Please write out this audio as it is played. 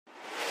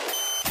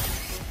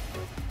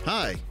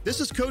Hi,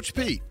 this is Coach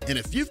Pete, and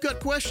if you've got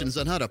questions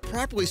on how to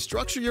properly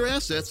structure your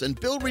assets and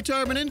build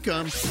retirement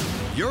income,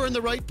 you're in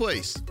the right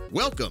place.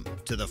 Welcome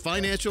to the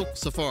Financial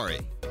Safari.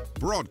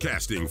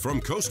 Broadcasting from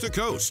coast to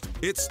coast,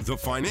 it's the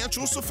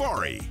Financial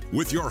Safari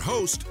with your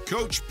host,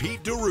 Coach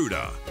Pete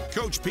D'Arruda.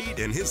 Coach Pete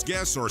and his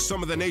guests are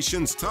some of the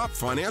nation's top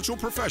financial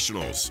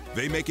professionals.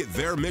 They make it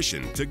their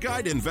mission to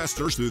guide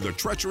investors through the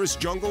treacherous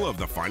jungle of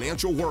the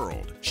financial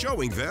world,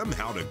 showing them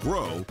how to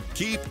grow,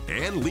 keep,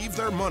 and leave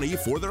their money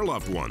for their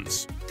loved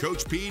ones.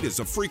 Coach Pete is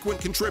a frequent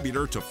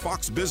contributor to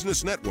Fox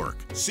Business Network,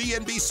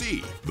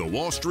 CNBC, The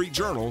Wall Street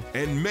Journal,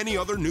 and many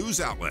other news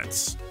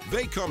outlets.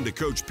 They come to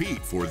Coach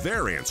Pete for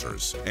their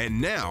answers, and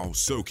now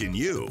so can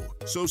you.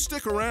 So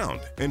stick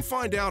around and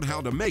find out how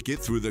to make it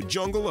through the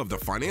jungle of the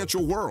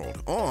financial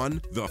world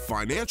on the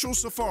Financial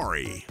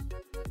Safari.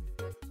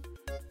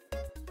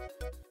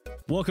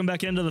 Welcome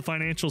back into the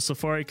Financial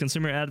Safari.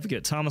 Consumer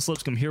advocate Thomas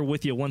Lipscomb here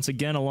with you once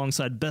again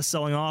alongside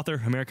best-selling author,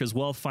 America's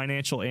Wealth,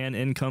 Financial, and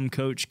Income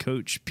Coach,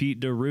 Coach Pete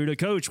D'Arruda.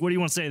 Coach, what do you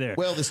want to say there?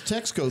 Well, this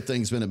text code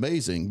thing's been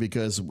amazing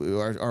because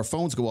our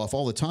phones go off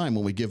all the time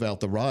when we give out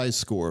the RISE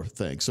score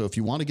thing. So if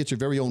you want to get your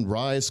very own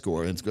RISE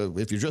score, and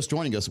if you're just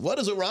joining us, what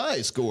is a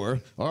RISE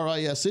score?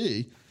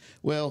 R-I-S-E.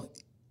 Well,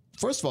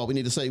 first of all, we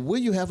need to say, will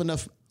you have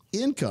enough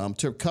income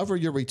to cover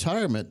your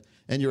retirement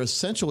and your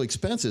essential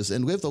expenses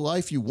and live the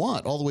life you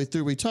want all the way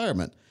through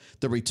retirement?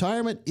 The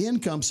Retirement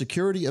Income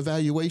Security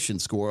Evaluation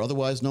Score,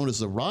 otherwise known as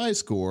the RISE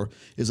score,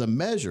 is a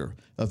measure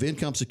of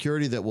income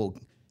security that will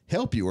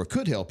help you or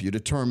could help you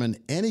determine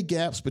any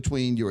gaps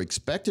between your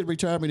expected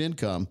retirement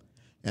income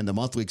and the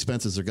monthly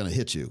expenses are going to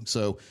hit you.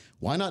 So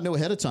why not know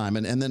ahead of time?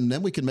 And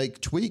then we can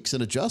make tweaks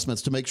and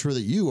adjustments to make sure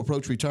that you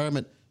approach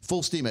retirement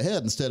full steam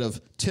ahead instead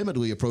of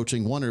timidly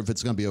approaching, wondering if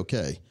it's going to be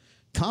okay.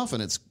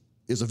 Confidence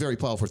is a very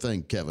powerful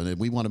thing, Kevin, and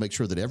we want to make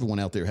sure that everyone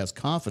out there has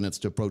confidence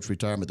to approach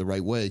retirement the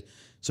right way.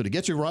 So to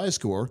get your RISE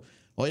score,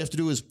 all you have to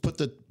do is put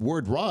the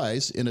word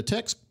RISE in a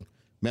text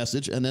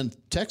message and then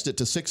text it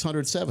to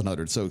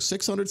 600-700. So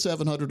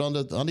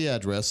 600-700 on the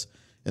address,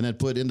 and then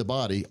put in the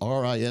body,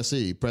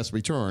 RISE, press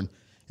return,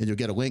 and you'll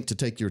get a link to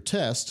take your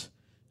test.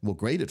 We'll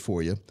grade it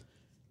for you.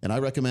 And I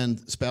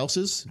recommend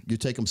spouses, you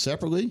take them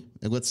separately,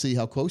 and let's see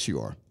how close you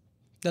are.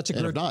 That's a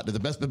and great. If not,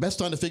 the best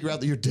time to figure out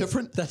that you're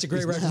different. That's a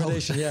great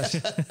recommendation. Yes,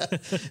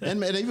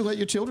 and even let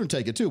your children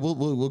take it too.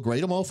 We'll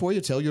grade them all for you.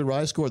 Tell your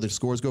RISE score. The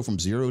scores go from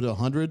 0 to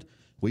 100.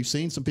 We've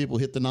seen some people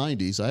hit the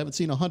 90s. I haven't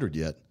seen 100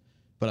 yet,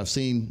 but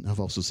I've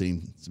also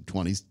seen some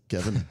 20s,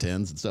 Kevin, and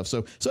 10s and stuff.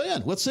 So yeah,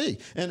 let's see.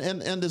 And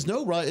there's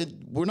no right.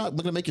 We're not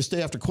going to make you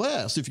stay after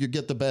class if you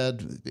get the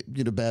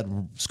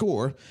bad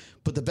score.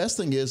 But the best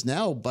thing is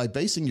now by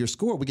basing your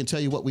score, we can tell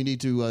you what we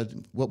need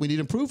to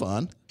improve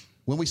on,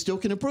 when we still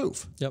can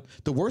improve. Yep.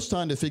 The worst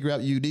time to figure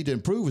out you need to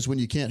improve is when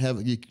you can't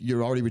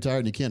you're already retired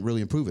and you can't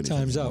really improve anything.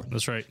 Time's anymore. out.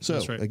 That's right. So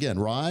That's right. Again,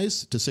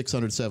 RISE to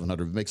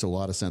 600-700 makes a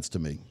lot of sense to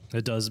me.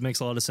 It does. It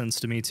makes a lot of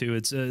sense to me too.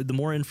 It's the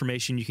more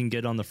information you can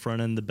get on the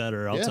front end, the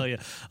better. I'll tell you,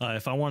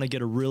 if I want to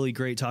get a really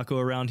great taco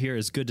around here,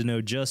 it's good to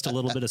know just a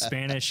little bit of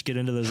Spanish. Get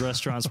into those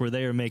restaurants where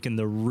they are making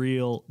the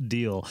real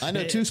deal. I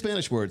know two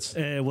Spanish words.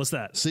 What's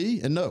that? See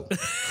and no.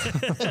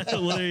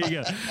 Well, there you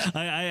go.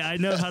 I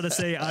know how to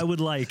say I would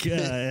like,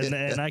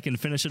 and I can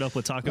finish it up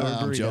with taco or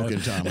burrito. I'm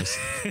joking, Thomas.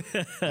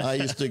 I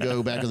used to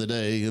go back in the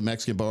day, a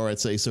Mexican bar, I'd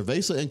say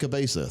cerveza en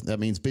cabeza. That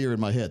means beer in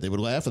my head. They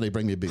would laugh and they'd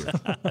bring me a beer.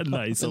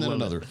 Nice. And then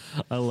another.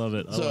 I love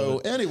it.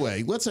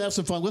 Anyway, let's have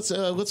some fun. Let's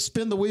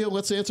spin the wheel.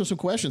 Let's answer some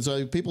questions.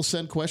 People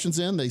send questions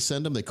in. They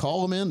send them. They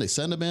call them in. They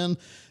send them in.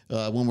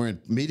 When we're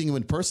meeting them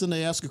in person,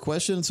 they ask a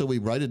question. So we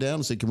write it down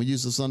and say, can we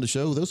use this on the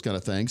show? Those kind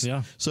of things.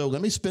 Yeah. So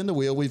let me spin the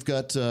wheel. We've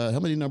got, how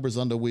many numbers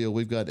on the wheel?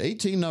 We've got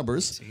 18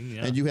 numbers. 18,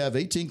 yeah. And you have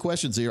 18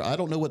 questions here. I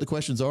don't know what the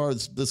questions are.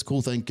 It's this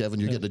cool thing,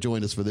 Kevin. You're getting to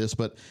join us for this.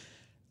 But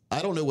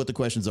I don't know what the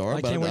questions are.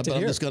 I can't wait to I'm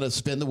hear. just going to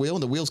spin the wheel,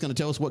 and the wheel's going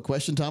to tell us what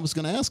question Thomas is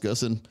going to ask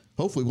us. And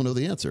hopefully we'll know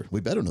the answer.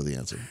 We better know the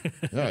answer.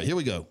 All right, here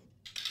we go.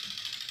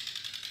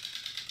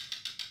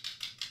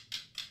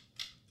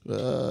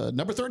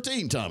 Number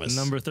 13, Thomas.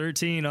 Number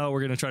 13. Oh,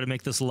 we're going to try to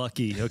make this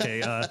lucky.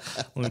 Okay,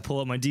 let me pull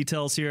up my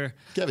details here.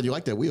 Kevin, you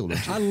like that wheel,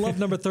 don't you? I love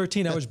number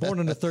 13. I was born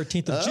on the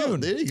 13th of June.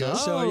 There you go.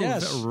 So,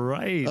 yes.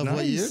 Right. Of nice.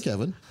 what year,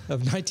 Kevin?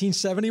 Of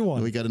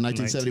 1971. We got a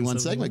 1971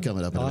 segment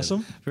coming up. In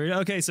Awesome.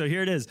 Okay, so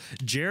here it is.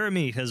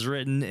 Jeremy has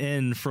written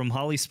in from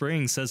Holly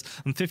Springs, says,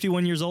 I'm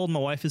 51 years old, my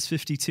wife is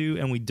 52,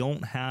 and we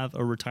don't have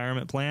a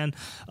retirement plan.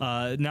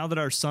 Now that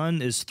our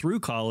son is through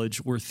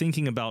college, we're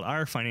thinking about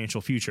our financial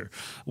future.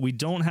 We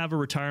don't have a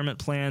retirement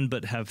plan,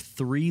 but have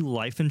 3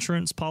 life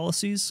insurance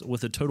policies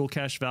with a total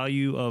cash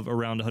value of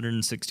around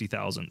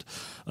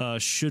 $160,000.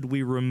 Should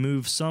we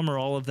remove some or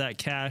all of that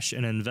cash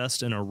and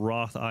invest in a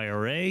Roth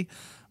IRA?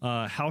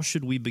 How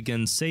should we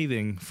begin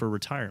saving for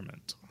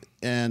retirement?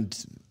 And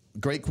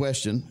great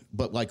question,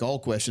 but like all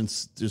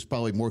questions, there's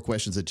probably more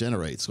questions it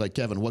generates. Like,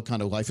 Kevin, what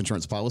kind of life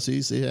insurance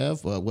policies do you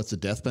have? What's the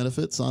death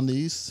benefits on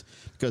these?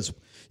 Because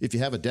if you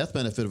have a death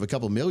benefit of a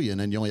couple million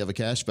and you only have a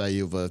cash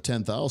value of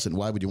 $10,000,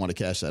 why would you want to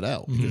cash that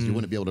out? Because you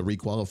wouldn't be able to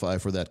requalify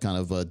for that kind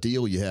of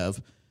deal you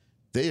have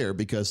there,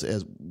 because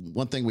as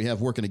one thing we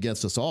have working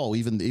against us all,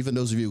 even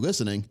those of you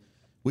listening,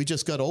 we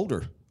just got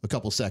older a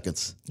couple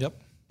seconds. Yep.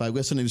 By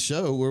listening to the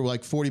show, we're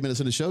like 40 minutes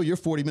in the show, you're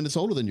 40 minutes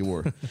older than you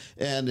were.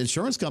 And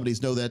insurance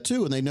companies know that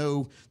too. And they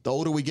know the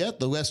older we get,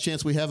 the less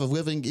chance we have of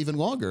living even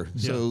longer.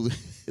 Yeah. So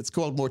it's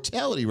called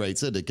mortality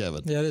rates, isn't it,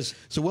 Kevin? Yeah, it is.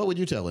 So what would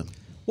you tell him?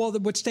 Well,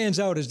 what stands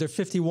out is they're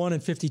 51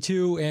 and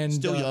 52 and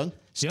still young.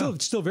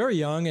 Still very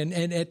young.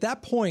 And at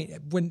that point,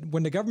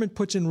 when the government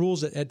puts in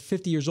rules at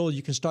 50 years old,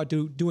 you can start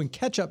doing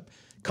catch-up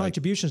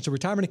contributions to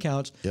retirement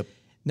accounts. Yep.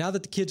 Now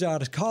that the kids are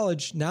out of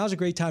college, now's a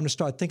great time to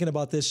start thinking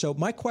about this. So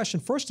my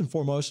question, first and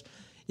foremost,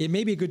 it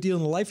may be a good deal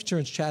in the life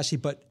insurance chassis,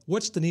 but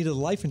what's the need of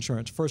the life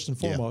insurance, first and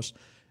foremost?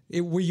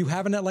 Were you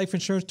having that life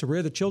insurance to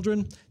rear the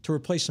children, to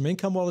replace some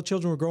income while the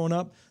children were growing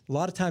up? A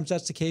lot of times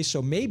that's the case.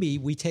 So maybe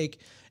we take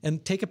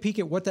a peek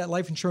at what that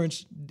life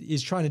insurance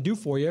is trying to do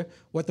for you,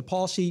 what the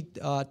policy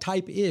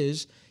type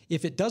is.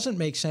 If it doesn't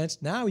make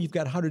sense, now you've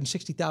got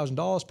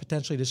 $160,000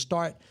 potentially to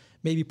start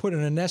maybe putting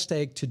in a nest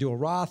egg to do a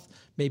Roth,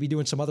 maybe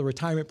doing some other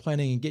retirement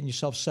planning and getting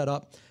yourself set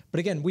up. But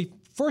again,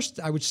 first,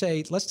 I would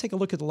say, let's take a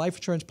look at the life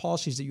insurance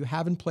policies that you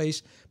have in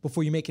place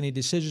before you make any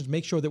decisions.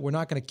 Make sure that we're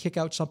not going to kick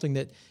out something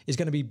that is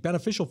going to be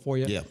beneficial for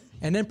you. Yeah.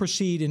 And then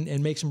proceed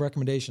and make some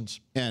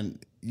recommendations. And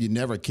you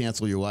never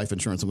cancel your life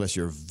insurance unless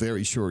you're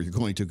very sure you're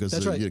going to,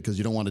 because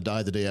you don't want to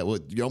die the day.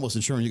 You're almost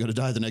ensuring you're going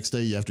to die the next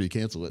day after you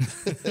cancel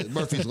it.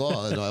 Murphy's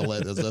Law and all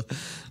that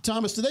stuff.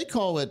 Thomas, do they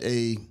call it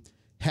a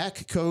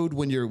hack code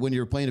when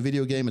you're playing a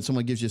video game and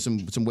someone gives you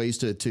some ways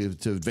to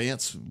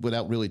advance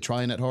without really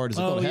trying that hard? Is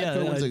it called a hack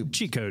code?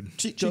 Cheat code.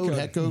 Cheat code,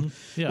 hack code.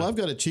 Mm-hmm. Yeah. Well, I've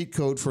got a cheat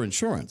code for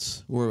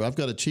insurance, or I've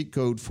got a cheat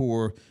code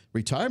for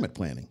retirement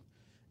planning.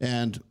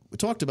 And we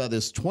talked about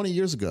this 20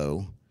 years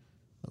ago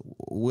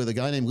with a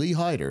guy named Lee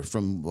Hyder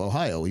from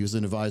Ohio. He was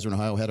an advisor in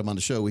Ohio, had him on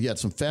the show. He had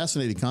some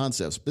fascinating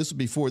concepts. This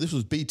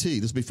was BT.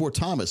 This was before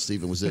Thomas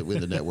even was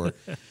with the network.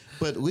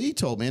 But Lee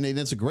told me, and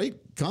it's a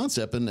great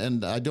concept,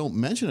 and I don't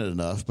mention it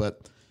enough,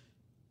 but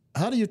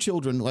how do your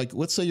children, like,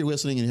 let's say you're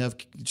listening and you have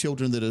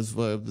children that have,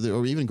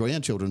 or even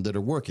grandchildren that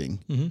are working.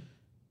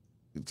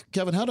 Mm-hmm.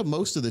 Kevin, how do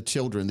most of the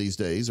children these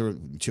days, or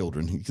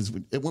children, because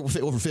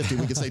over 50,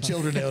 we can say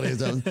children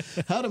nowadays,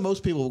 how do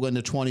most people in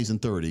their 20s and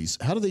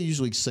 30s, how do they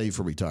usually save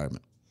for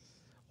retirement?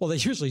 Well, they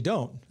usually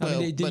don't.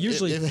 They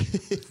usually.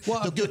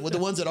 The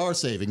ones that are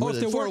saving, well, if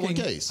they're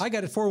 401ks. Working, I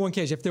got it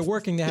 401ks. If they're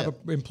working, they have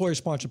an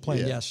employer-sponsored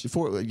plan. Yes.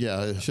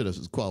 I should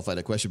have qualified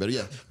that question better.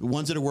 Yeah, the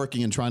ones that are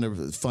working and trying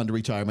to fund a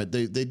retirement,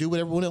 they do what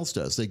everyone else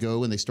does. They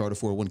go and they start a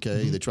 401k.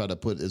 Mm-hmm. They try to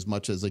put as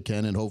much as they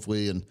can, and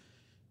hopefully, and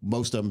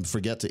most of them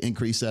forget to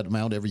increase that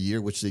amount every year.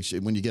 Which they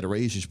should, when you get a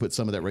raise, you should put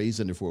some of that raise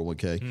in your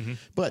 401k. Mm-hmm.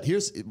 But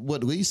here's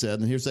what Lee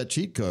said, and here's that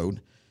cheat code.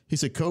 He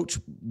said, Coach,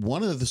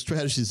 one of the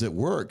strategies that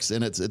works,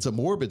 and it's a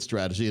morbid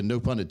strategy, and no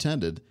pun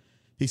intended.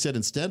 He said,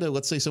 instead of,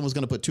 let's say someone's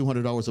going to put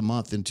 $200 a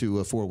month into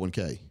a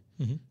 401k,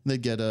 mm-hmm.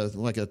 they'd get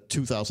like a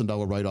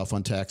 $2,000 write-off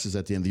on taxes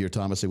at the end of the year,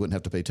 Thomas. They wouldn't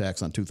have to pay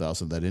tax on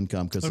 $2,000 of that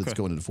income because it's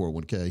going into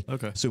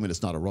 401k, assuming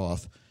it's not a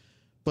Roth.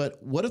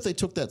 But what if they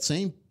took that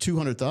same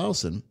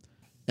 $200,000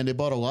 and they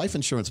bought a life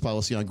insurance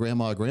policy on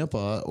grandma or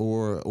grandpa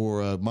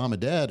or mom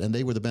and dad, and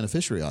they were the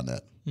beneficiary on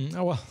that?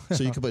 Oh, well.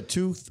 So you could put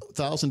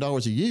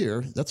 $2,000 a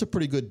year. That's a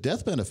pretty good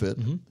death benefit.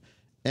 Mm-hmm.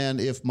 And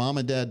if mom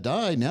and dad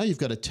die, now you've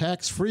got a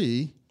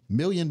tax-free $1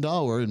 million,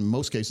 in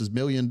most cases, $1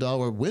 million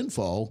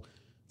windfall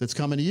that's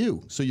coming to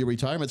you. So your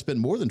retirement's been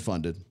more than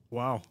funded.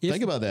 Wow.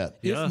 Think about that.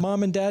 If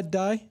mom and dad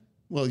die?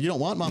 Well, you don't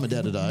want mom and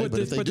dad to die, but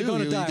if they do,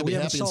 you can be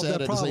happy and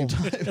sad at the same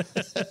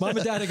time. Mom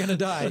and dad are going to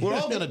die. We're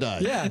all going to die.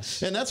 Yeah.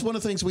 And that's one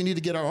of the things we need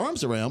to get our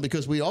arms around,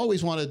 because we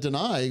always want to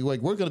deny,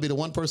 like, we're going to be the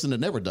one person that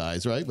never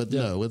dies, right? But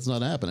no, it's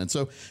not happening.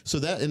 So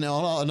that, and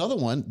another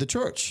one, the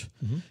church.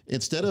 Mm-hmm.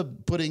 Instead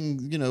of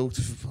putting, I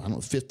don't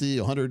know, 50,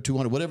 100,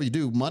 200, whatever you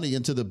do, money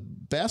into the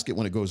basket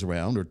when it goes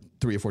around, or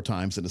 3 or 4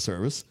 times in the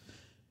service,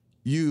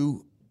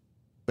 you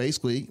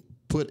basically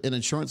put an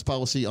insurance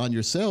policy on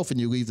yourself and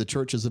you leave the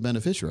church as a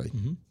beneficiary.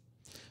 Mm-hmm.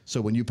 So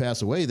when you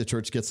pass away, the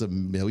church gets $1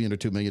 million or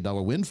 $2 million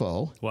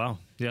windfall. Wow.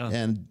 Yeah.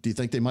 And do you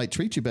think they might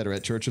treat you better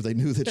at church if they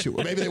knew that you?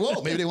 Or maybe they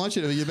won't. Maybe they want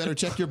you to. You better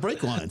check your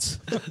brake lines.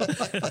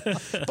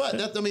 But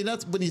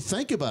that's when you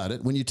think about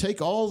it. When you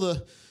take all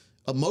the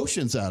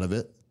emotions out of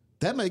it,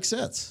 that makes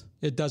sense.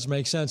 It does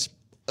make sense.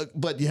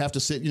 But you have to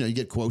sit. You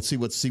get quotes.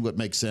 See what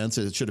makes sense.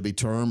 Should it be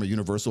term or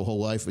universal whole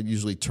life?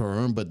 Usually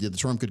term, but the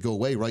term could go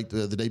away right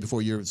the day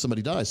before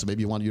somebody dies. So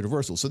maybe you want a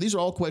universal. So these are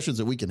all questions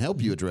that we can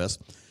help you address.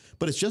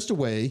 But it's just a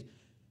way.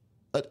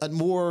 A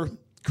more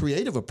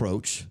creative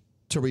approach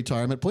to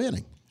retirement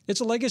planning.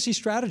 It's a legacy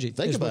strategy.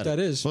 Think about what that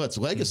is. Well, it's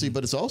legacy,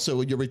 but it's also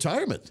your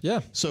retirement.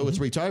 Yeah. So it's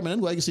retirement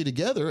and legacy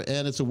together,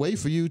 and it's a way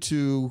for you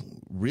to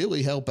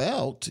really help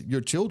out your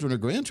children or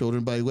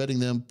grandchildren by letting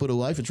them put a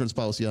life insurance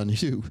policy on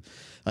you.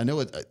 I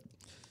know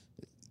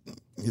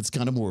it's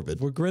kind of morbid.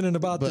 We're grinning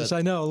about this,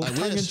 I know,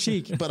 tongue in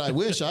cheek. But I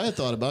wish I had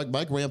thought about it.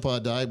 My grandpa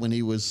died when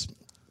he was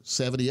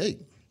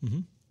 78. Mm-hmm.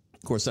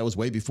 Of course, that was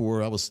way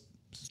before I was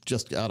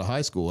just out of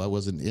high school. I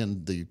wasn't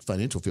in the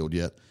financial field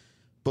yet.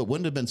 But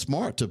wouldn't it have been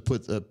smart to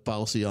put a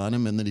policy on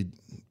him and then he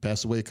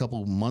passed away a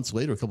couple months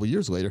later, a couple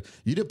years later?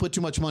 You didn't put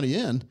too much money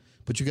in,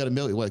 but you got $1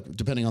 million, like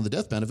depending on the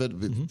death benefit,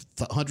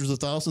 hundreds of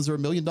thousands or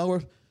 $1 million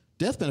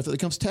death benefit that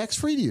comes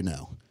tax-free to you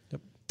now.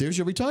 Yep. There's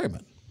your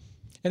retirement.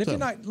 And if you're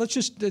not, let's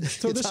just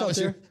throw this out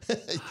there.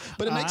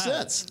 But it makes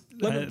sense.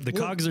 The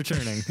cogs are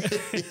turning.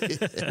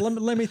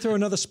 let me throw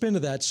another spin to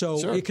that.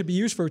 So it could be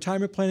used for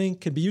retirement planning,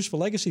 could be used for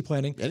legacy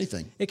planning.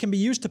 Anything. It can be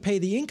used to pay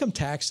the income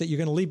tax that you're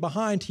going to leave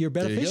behind to your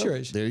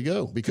beneficiaries. There you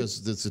go.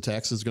 Because the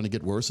tax is going to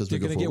get worse as we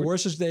go forward. They're going to get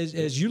worse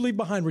as you leave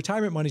behind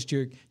retirement monies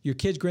to your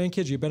kids,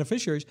 grandkids, your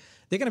beneficiaries.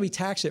 They're going to be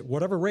taxed at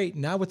whatever rate.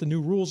 Now with the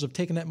new rules of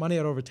taking that money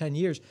out over 10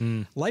 years,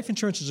 life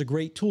insurance is a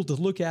great tool to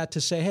look at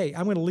to say, hey,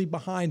 I'm going to leave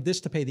behind this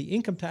to pay the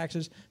income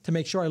taxes to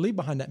make sure I leave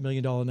behind that $1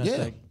 million nest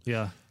egg.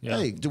 Yeah.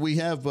 Hey, do we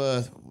have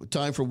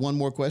time for one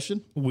more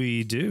question?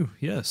 We do,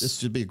 yes. This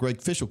should be a great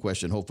official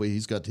question. Hopefully you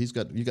got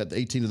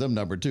 18 of them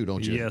numbered too,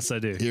 don't you? Yes, I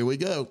do. Here we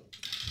go.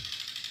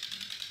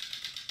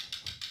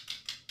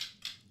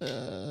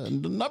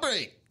 Number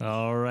 8.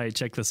 All right,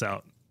 check this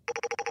out.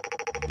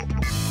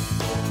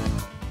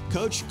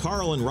 Coach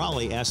Carl in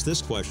Raleigh asked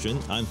this question.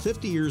 I'm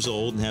 50 years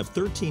old and have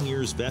 13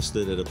 years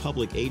vested at a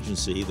public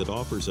agency that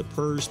offers a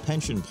PERS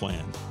pension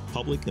plan,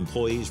 Public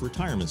Employees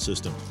Retirement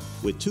System,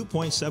 with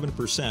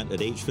 2.7%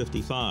 at age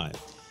 55.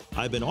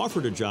 I've been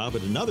offered a job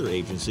at another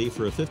agency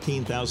for a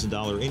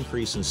 $15,000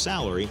 increase in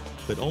salary,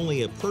 but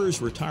only a PERS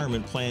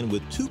retirement plan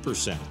with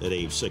 2% at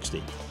age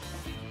 60.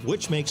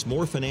 Which makes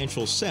more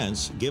financial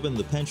sense given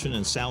the pension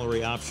and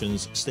salary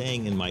options,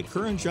 staying in my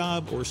current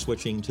job or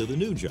switching to the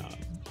new job?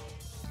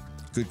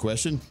 Good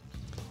question.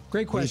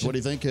 Great question. What do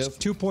you think, Kev?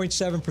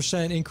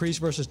 2.7% increase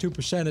versus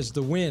 2% is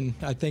the win,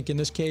 I think, in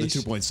this case. The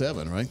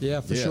 2.7, right? Yeah,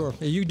 for sure.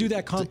 You do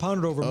that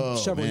compounded over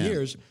several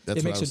years,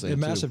 it makes a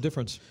massive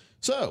difference.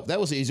 So that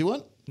was the easy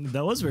one.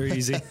 That was very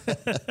easy.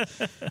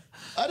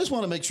 I just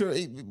want to make sure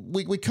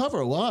we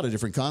cover a lot of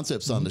different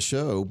concepts on the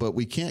show, but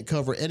we can't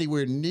cover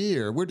anywhere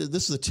near.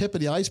 This is the tip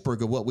of the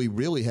iceberg of what we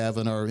really have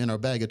in our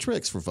bag of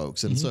tricks for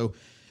folks. And so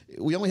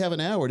we only have an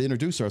hour to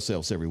introduce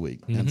ourselves every week.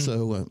 And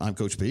so I'm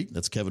Coach Pete.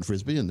 That's Kevin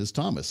Frisbee, and this is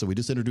Thomas. So we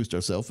just introduced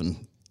ourselves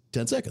in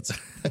 10 seconds.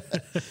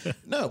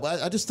 No,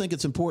 I just think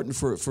it's important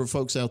for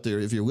folks out there,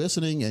 if you're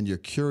listening and you're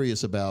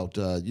curious about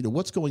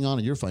what's going on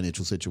in your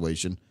financial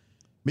situation,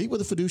 meet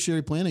with a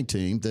fiduciary planning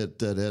team that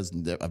has.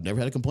 I've never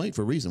had a complaint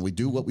for a reason. We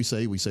do what we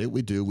say what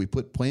we do. We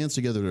put plans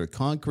together that are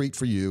concrete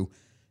for you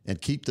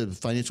and keep the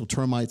financial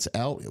termites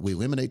out. We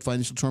eliminate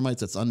financial termites.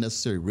 That's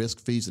unnecessary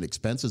risk, fees, and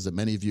expenses that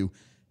many of you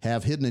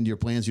have hidden in your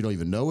plans. You don't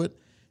even know it.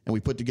 And we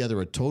put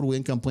together a total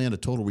income plan, a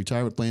total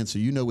retirement plan, so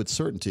you know with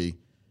certainty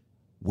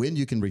when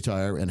you can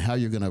retire and how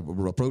you're going to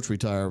approach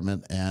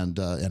retirement and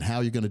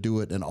how you're going to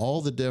do it and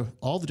all the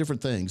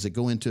different things that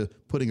go into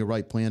putting a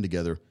right plan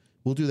together.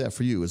 We'll do that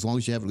for you as long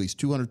as you have at least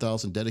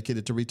 $200,000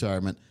 dedicated to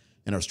retirement.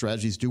 And our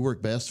strategies do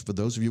work best for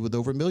those of you with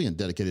over $1 million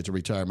dedicated to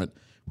retirement.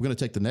 We're going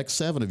to take the next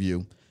 7 of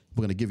you.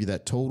 We're going to give you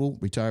that total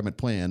retirement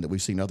plan that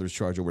we've seen others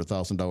charge over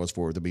 $1,000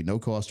 for. There'll be no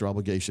cost or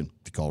obligation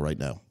if you call right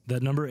now.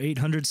 That number,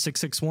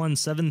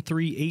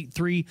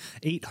 800-661-7383,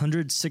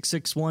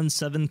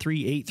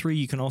 800-661-7383.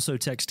 You can also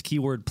text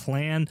keyword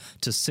PLAN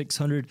to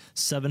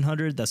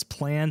 600-700. That's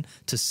PLAN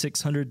to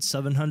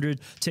 600-700.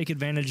 Take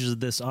advantage of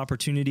this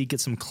opportunity. Get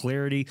some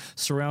clarity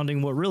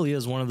surrounding what really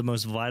is one of the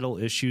most vital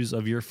issues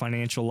of your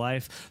financial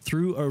life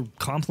through a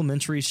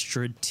complimentary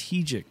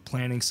strategic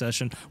planning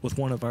session with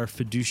one of our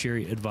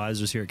fiduciary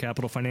advisors here at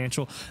Capital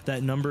Financial.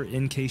 That number,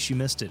 in case you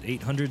missed it,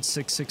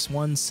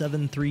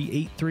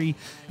 800-661-7383,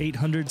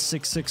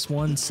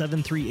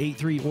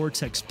 800-661-7383, or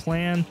text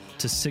PLAN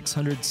to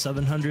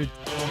 600-700.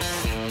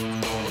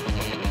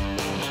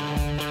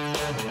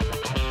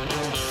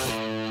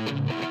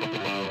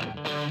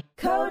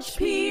 Coach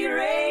P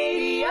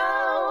Radio.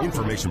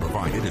 Information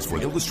provided is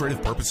for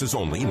illustrative purposes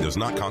only and does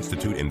not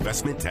constitute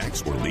investment,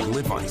 tax, or legal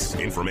advice.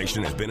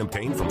 Information has been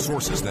obtained from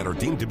sources that are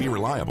deemed to be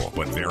reliable,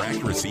 but their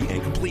accuracy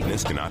and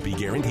completeness cannot be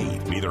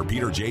guaranteed. Neither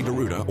Peter J.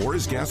 Deruta or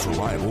his guests are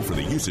liable for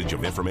the usage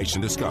of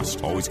information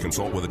discussed. Always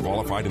consult with a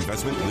qualified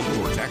investment,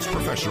 legal, or tax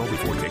professional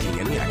before taking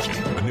any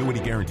action. Annuity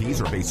guarantees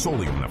are based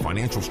solely on the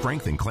financial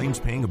strength and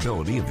claims-paying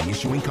ability of the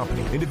issuing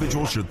company.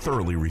 Individuals should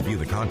thoroughly review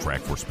the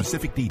contract for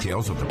specific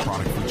details of the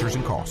product features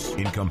and costs.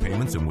 Income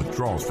payments and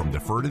withdrawals from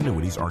deferred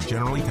annuities are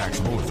generally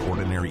taxable as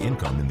ordinary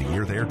income in the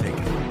year they are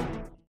taken.